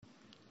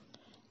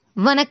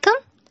வணக்கம்.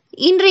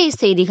 இன்றைய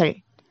செய்திகள்.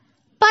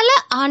 பல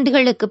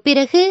ஆண்டுகளுக்கு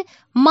பிறகு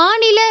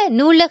மாநில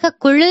நூலக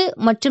குழு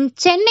மற்றும்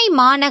சென்னை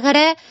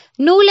மாநகர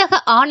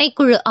நூலக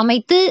ஆணைக்குழு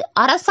அமைத்து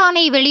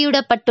அரசாணை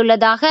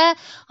வெளியிடப்பட்டுள்ளதாக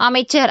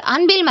அமைச்சர்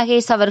அன்பில்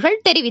மகேஷ்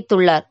அவர்கள்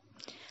தெரிவித்துள்ளார்.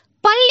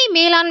 பள்ளி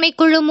மேலாண்மை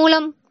குழு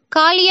மூலம்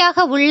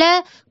காலியாக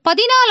உள்ள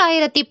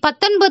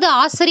 14,019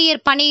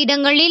 ஆசிரியர்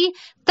பணியிடங்களில்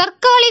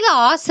தற்காலிக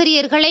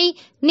ஆசிரியர்களை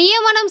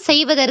நியமனம்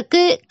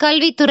செய்வதற்கு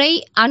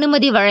கல்வித்துறை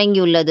அனுமதி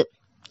வழங்கியுள்ளது.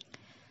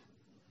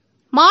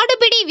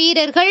 மாடுபிடி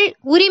வீரர்கள்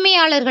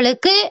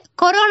உரிமையாளர்களுக்கு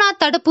கொரோனா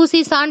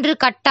தடுப்பூசி சான்று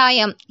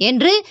கட்டாயம்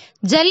என்று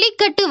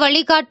ஜல்லிக்கட்டு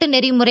வழிகாட்டு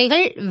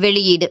நெறிமுறைகள்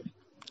வெளியீடு.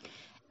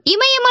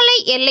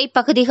 இமயமலை எல்லை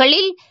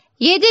பகுதிகளில்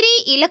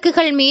எதிரி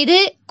இலக்குகள்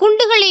மீது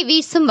குண்டுகளை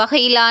வீசும்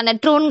வகையிலான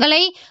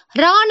ட்ரோன்களை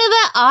இராணுவ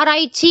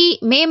ஆராய்ச்சி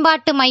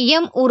மேம்பாட்டு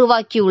மையம்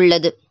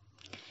உருவாக்கியுள்ளது.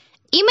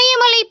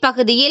 இமயமலை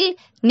பகுதியில்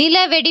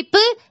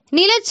நிலவெடிப்பு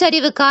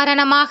நிலச்சரிவு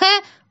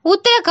காரணமாக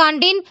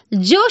உத்தரகாண்டின்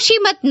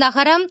ஜோஷிமத்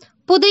நகரம்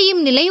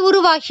புதையும் நிலை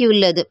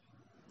உருவாகியுள்ளது.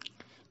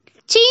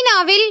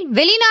 சீனாவில்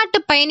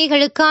வெளிநாட்டு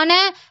பயணிகளுக்கான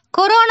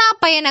கொரோனா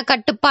பயண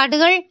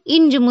கட்டுப்பாடுகள்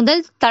இன்று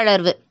முதல்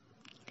தளர்வு.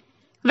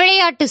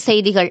 விளையாட்டு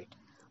செய்திகள்.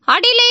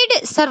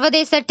 அடிலைடு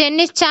சர்வதேச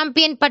டென்னிஸ்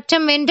சாம்பியன்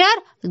பட்டம்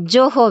வென்றார்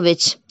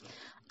ஜோகோவிச்.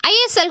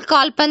 ISL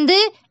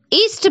கால்பந்து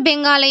ஈஸ்ட்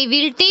பெங்காலை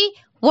வீழ்த்தி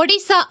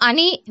ஒடிசா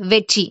அணி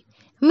வெற்றி.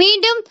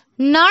 மீண்டும்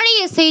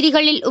நாளைய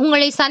செய்திகளில்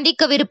உங்களை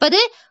சந்திக்கவிருப்பது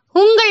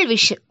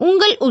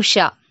உங்கள்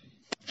உஷா.